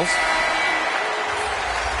falls.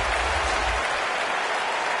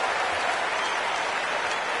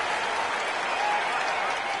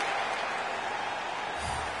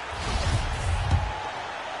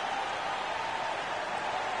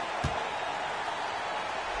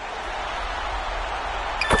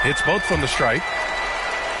 Hits both from the stripe.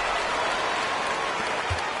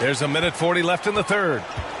 There's 1:40 left in the third.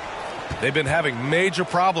 They've been having major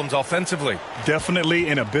problems offensively. Definitely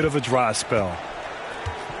in a bit of a dry spell.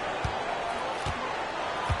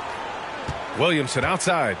 Williamson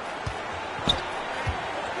outside.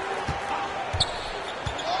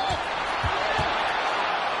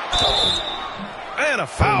 And a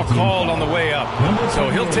foul called on the way up. So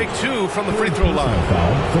he'll take 2 from the free throw line.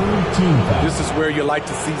 This is where you like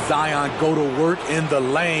to see Zion go to work in the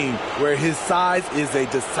lane, where his size is a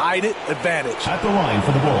decided advantage. At the line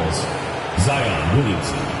for the Bulls, Zion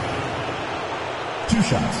Williamson. 2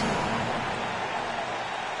 shots.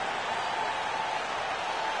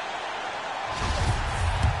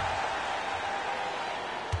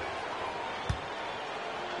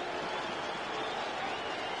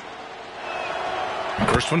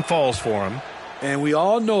 First one falls for him. And we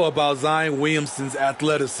all know about Zion Williamson's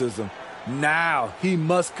athleticism. Now he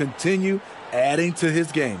must continue adding to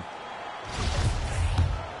his game.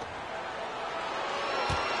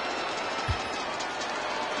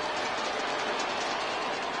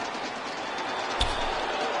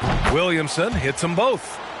 Williamson hits them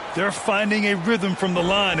both. They're finding a rhythm from the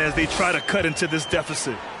line as they try to cut into this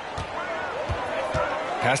deficit.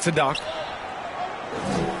 Pass to Doc.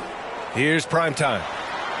 Here's prime time.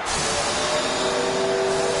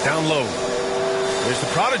 Down low. There's the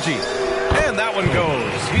prodigy. And that one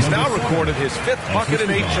goes. He's now recorded his 5th bucket in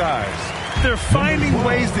 8 tries. They're finding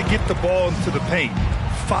ways to get the ball into the paint.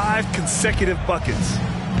 5 consecutive buckets.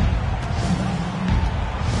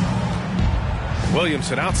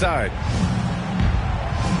 Williamson outside.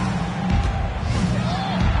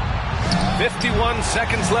 51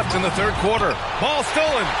 seconds left in the third quarter. Ball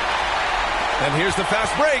stolen. And here's the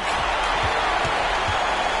fast break.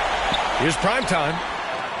 Here's prime time.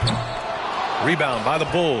 Rebound by the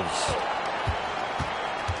Bulls.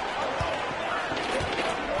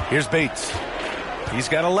 Here's Bates. He's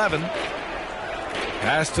got 11.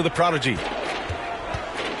 Pass to the prodigy.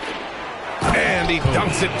 And he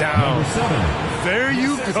dunks it down. There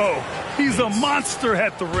you go. He's a monster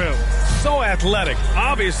at the rim. So athletic.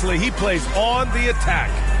 Obviously, he plays on the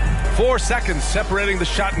attack. 4 seconds separating the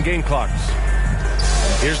shot and game clocks.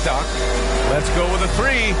 Here's Doc. Let's go with a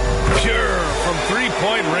 3. Pure from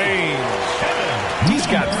 3-point range. He's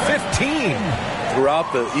got 15.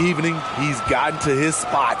 Throughout the evening, he's gotten to his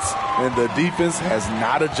spots, and the defense has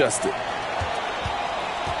not adjusted.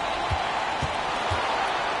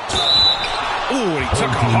 Ooh, and he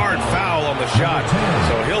took a hard foul on the shot.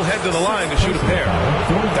 So he'll head to the line to shoot a pair.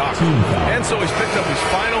 Doc. And so he's picked up his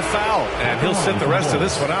final foul, and he'll sit the rest of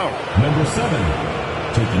this one out. Number 7,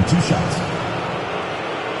 taking 2 shots.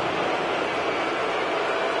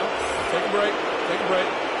 Take a break. Take a break.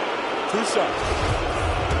 2 shots.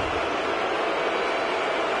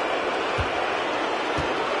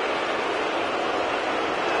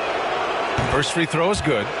 First free throw is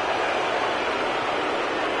good.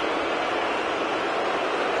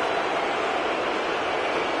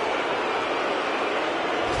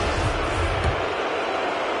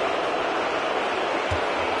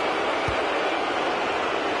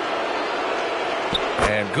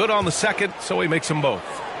 And good on the second, so he makes them both.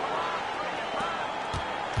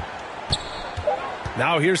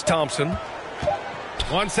 Now here's Thompson.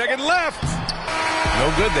 1 second left.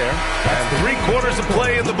 No good there. And 3 quarters of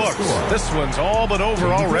play in the books. This one's all but over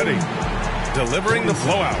already. Delivering the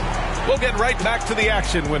blowout. We'll get right back to the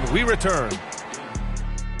action when we return.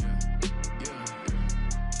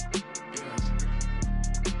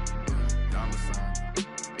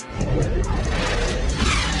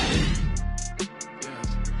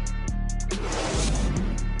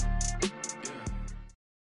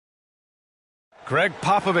 Greg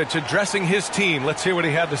Popovich addressing his team. Let's hear what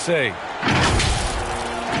he had to say.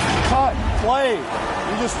 Cut, play.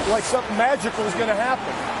 You just like something magical is going to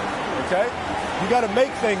happen. Okay? You got to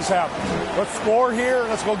make things happen. Let's score here.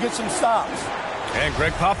 Let's go get some stops. And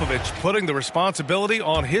Greg Popovich putting the responsibility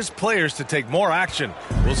on his players to take more action.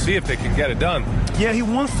 We'll see if they can get it done. Yeah, he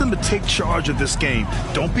wants them to take charge of this game.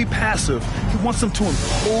 Don't be passive. He wants them to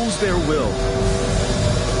impose their will.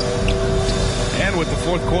 And And with the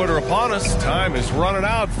fourth quarter upon us, time is running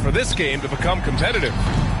out for this game to become competitive.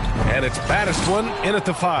 And it's baddest one in at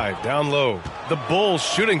the 5, down low. The Bulls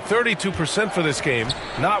shooting 32% for this game.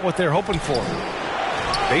 Not what they're hoping for.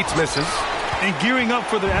 Bates misses. And gearing up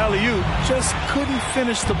for the alley-oop, just couldn't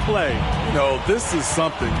finish the play. You know, this is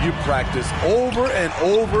something you practice over and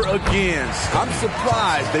over again. I'm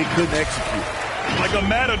surprised they couldn't execute. Like a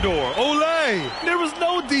matador. Olay! There was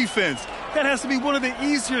no defense. That has to be one of the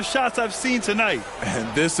easier shots I've seen tonight.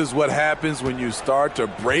 And this is what happens when you start to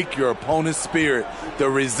break your opponent's spirit. The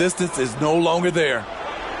resistance is no longer there.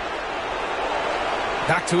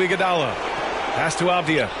 Back to Iguodala. Pass to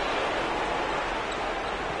Avdia.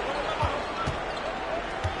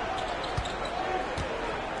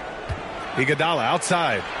 Iguodala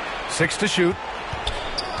outside. 6 to shoot.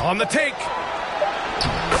 On the take.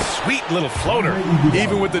 Sweet little floater.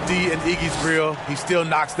 Even with the D in Iggy's grill, he still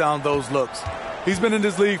knocks down those looks. He's been in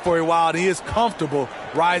this league for a while, and he is comfortable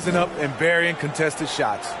rising up and varying contested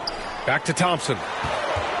shots. Back to Thompson.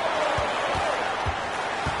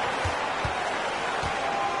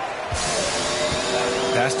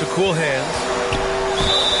 Pass to Cool Hands.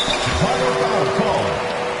 Chicago foul call.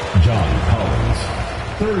 John Collins.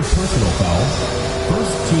 Third personal foul.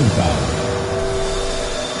 First team foul.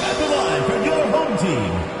 At the line for your home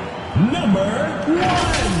team, number 1.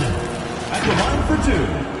 At the line for 2.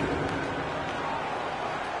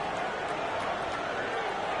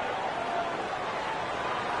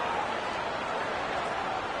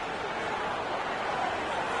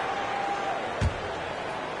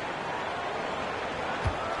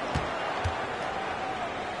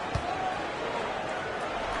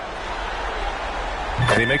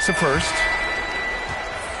 And he makes the first.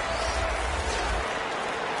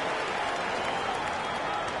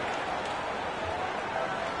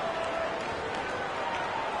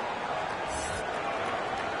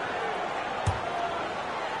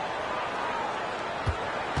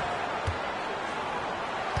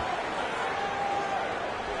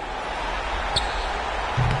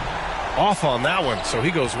 Off on that one, so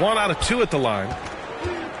he goes 1 out of 2 at the line.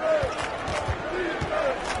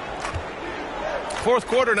 Fourth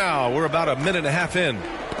quarter now. We're about a minute and a half in.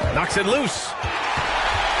 Knocks it loose.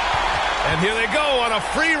 And here they go on a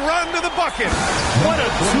free run to the bucket. What a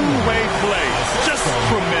two-way play. Just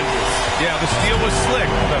tremendous. Yeah, the steal was slick.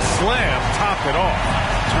 The slam topped it off.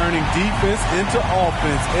 Turning defense into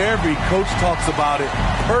offense. Every coach talks about it.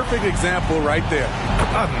 Perfect example right there.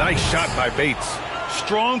 A nice shot by Bates.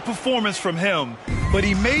 Strong performance from him, but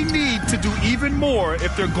he may need to do even more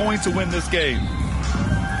if they're going to win this game.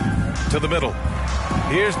 To the middle.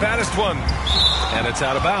 Here's baddest one. And it's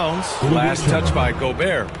out of bounds. Last touch by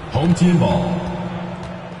Gobert. Home team ball.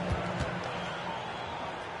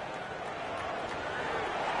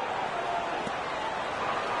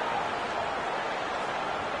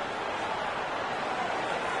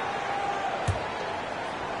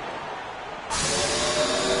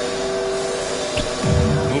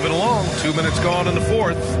 Moving along. 2 minutes gone in the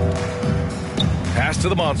fourth. Pass to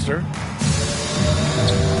the monster.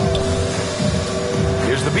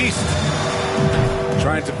 Here's the beast.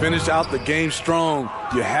 Trying to finish out the game strong,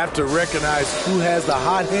 you have to recognize who has the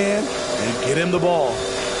hot hand and get him the ball.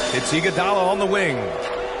 It's Iguodala on the wing.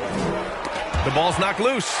 The ball's knocked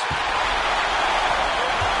loose.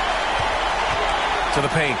 To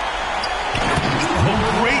the paint.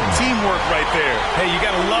 Great teamwork right there. Hey, you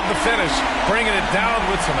got to love the finish. Bringing it down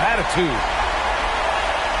with some attitude.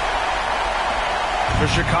 For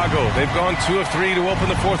Chicago, they've gone 2 of 3 to open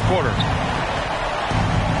the fourth quarter.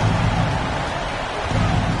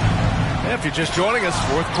 If you're just joining us,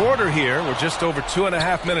 fourth quarter here. We're just over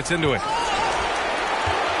 2.5 minutes into it.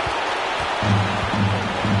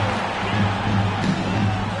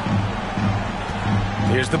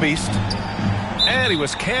 Here's the beast. And he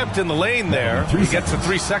was camped in the lane there. He gets a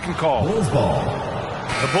 3-second call. Bulls ball.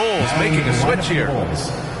 The Bulls making a switch here.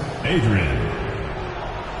 Adrian.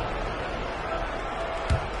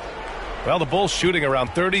 Well, the Bulls shooting around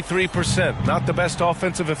 33%. Not the best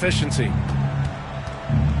offensive efficiency.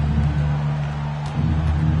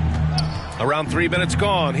 Around 3 minutes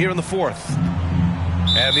gone here in the fourth.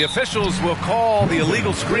 And the officials will call the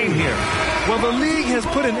illegal screen here. Well, the league has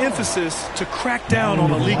put an emphasis to crack down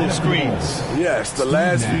on illegal screens. Yes, the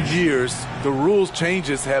last few years, the rules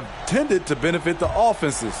changes have tended to benefit the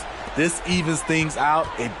offenses. This evens things out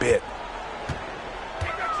a bit.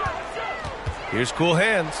 Here's Cool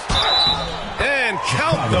Hands. And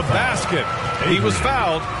count the basket. He was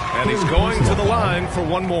fouled, and he's going to the line for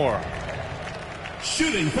one more.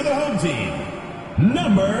 Shooting for the home team,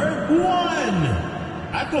 number 1.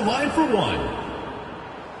 At the line for 1.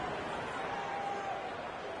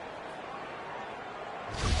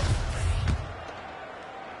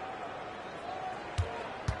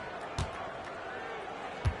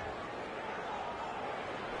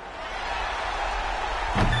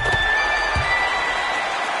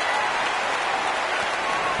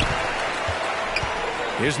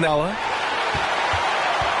 Here's Nella.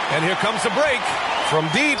 And here comes the break from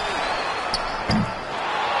deep.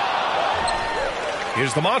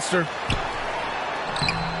 Here's the monster.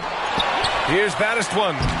 Here's baddest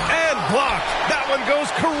one. And blocked. That one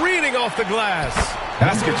goes careening off the glass.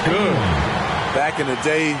 Basket's good. Back in the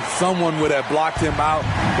day, someone would have blocked him out,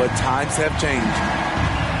 but times have changed.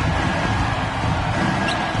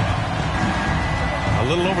 A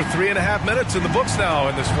little over 3.5 minutes in the books now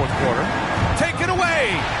in this fourth quarter. Take it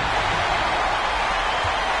away.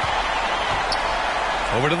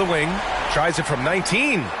 Over to the wing. Tries it from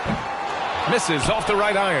 19. Misses off the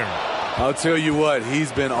right iron. I'll tell you what,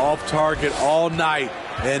 he's been off target all night,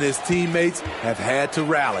 and his teammates have had to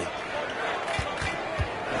rally.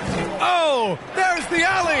 Oh, there's the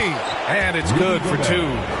alley. And it's good for 2.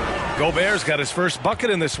 Gobert's got his first bucket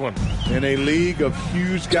in this one. In a league of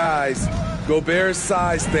huge guys, Gobert's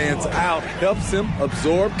size stands out, helps him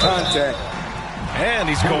absorb contact. And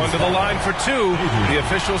he's going to the line for 2. The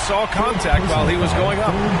official saw contact while he was going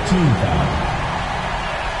up.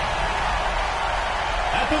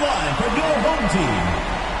 At the line for your home team,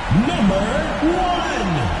 number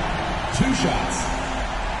 1. 2 shots.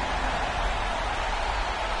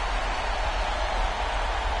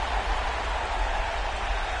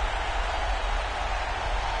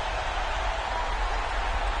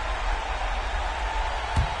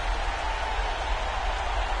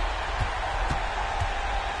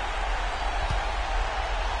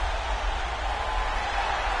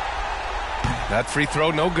 That free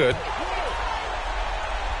throw, no good.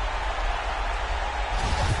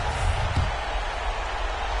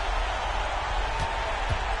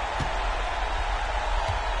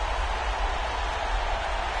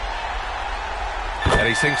 And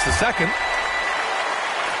he sinks the second.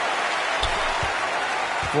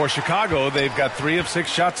 For Chicago, they've got 3 of 6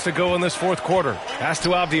 shots to go in this fourth quarter. Pass to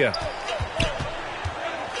Avdia.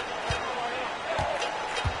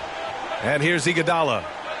 And here's Iguodala.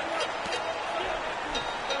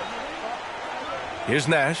 Here's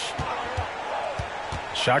Nash.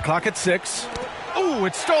 Shot clock at 6. Ooh,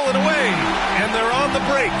 it's stolen away. And they're on the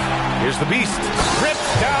break. Here's the Beast.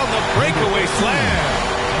 Rips down the breakaway slam.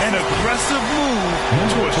 An aggressive move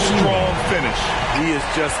to a strong finish. He is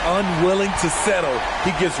just unwilling to settle.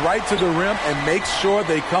 He gets right to the rim and makes sure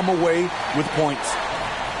they come away with points.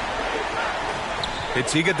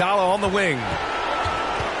 It's Iguodala on the wing.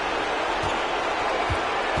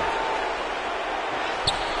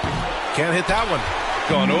 Can't hit that one.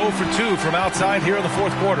 Gone 0 for 2 from outside here in the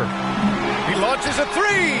fourth quarter. He launches a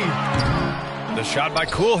 3. The shot by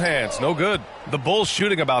Cool Hands, no good. The Bulls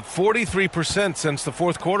shooting about 43% since the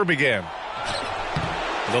fourth quarter began.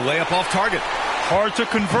 The layup off target. Hard to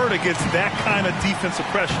convert against that kind of defensive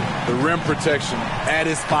pressure. The rim protection at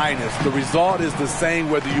its finest. The result is the same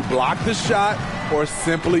whether you block the shot or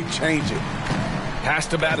simply change it. Pass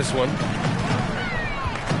to baddest one.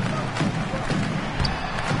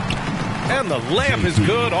 And the layup is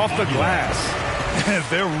good off the glass.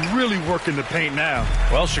 They're really working the paint now.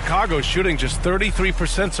 Well, Chicago's shooting just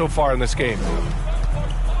 33% so far in this game.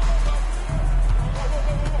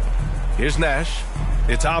 Here's Nash.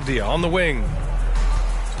 It's Avdia on the wing.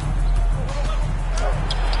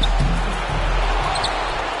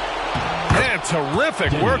 And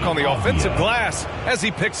terrific work on the offensive glass as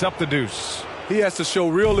he picks up the deuce. He has to show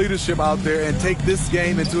real leadership out there and take this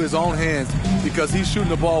game into his own hands because he's shooting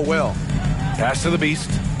the ball well. Pass to the Beast.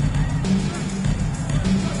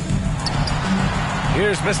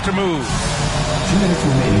 Here's Mr. Move. 2 minutes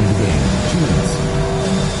remaining in the game. 2 minutes.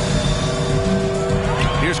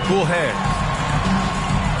 Here's Cool Hands.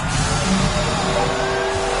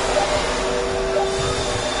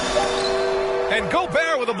 And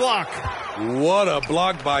Gobert with a block. What a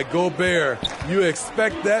block by Gobert. You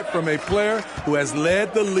expect that from a player who has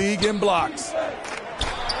led the league in blocks.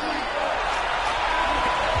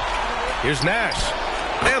 Here's Nash.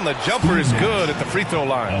 And the jumper is good at the free throw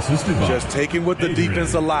line. Just taking what the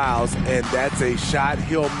defense allows, and that's a shot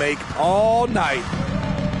he'll make all night.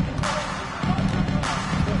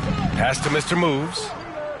 Pass to Mr. Moves.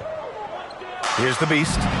 Here's the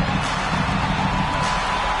Beast.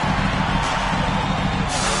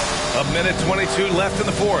 A minute 22 left in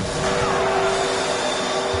the fourth.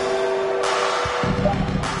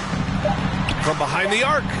 From behind the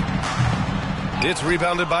arc. It's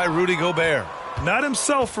rebounded by Rudy Gobert. Not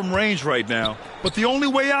himself from range right now, but the only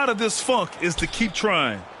way out of this funk is to keep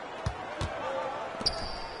trying.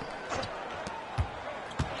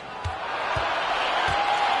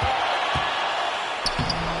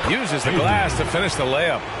 Uses the glass to finish the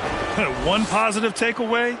layup. One positive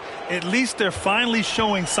takeaway, At least they're finally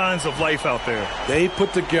showing signs of life out there. They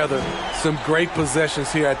put together some great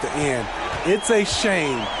possessions here at the end. It's a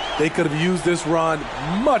shame they could have used this run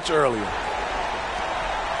much earlier.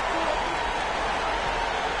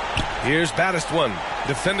 Here's baddest one,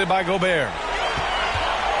 defended by Gobert.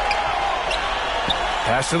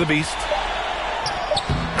 Pass to the beast.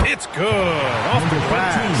 It's good. Off the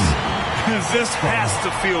glass. This has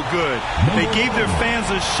to feel good. They gave their fans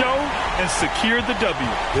a show and secured the W.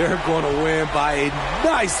 They're going to win by a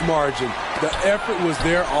nice margin. The effort was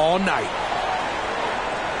there all night.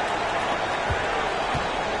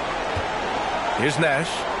 Here's Nash.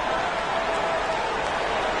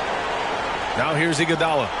 Now here's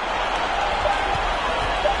Iguodala.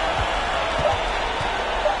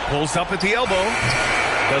 Pulls up at the elbow.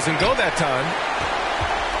 Doesn't go that time.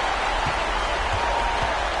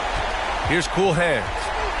 Here's cool hands.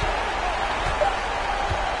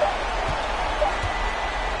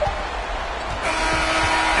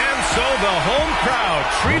 And so the home crowd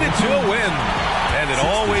treated to a win. And it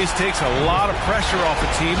always takes a lot of pressure off a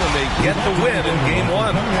team when they get the win in Game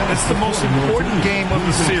 1. It's the most important game of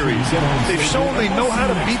the series. They've shown they know how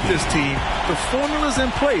to beat this team. The formula's in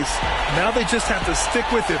place. Now they just have to stick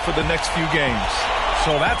with it for the next few games.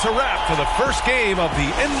 So that's a wrap for the first game of the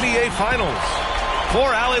NBA Finals.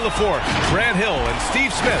 For Allie LaForce, Grant Hill, and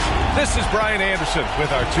Steve Smith, this is Brian Anderson with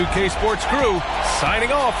our 2K Sports crew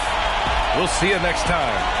signing off. We'll see you next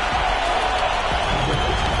time.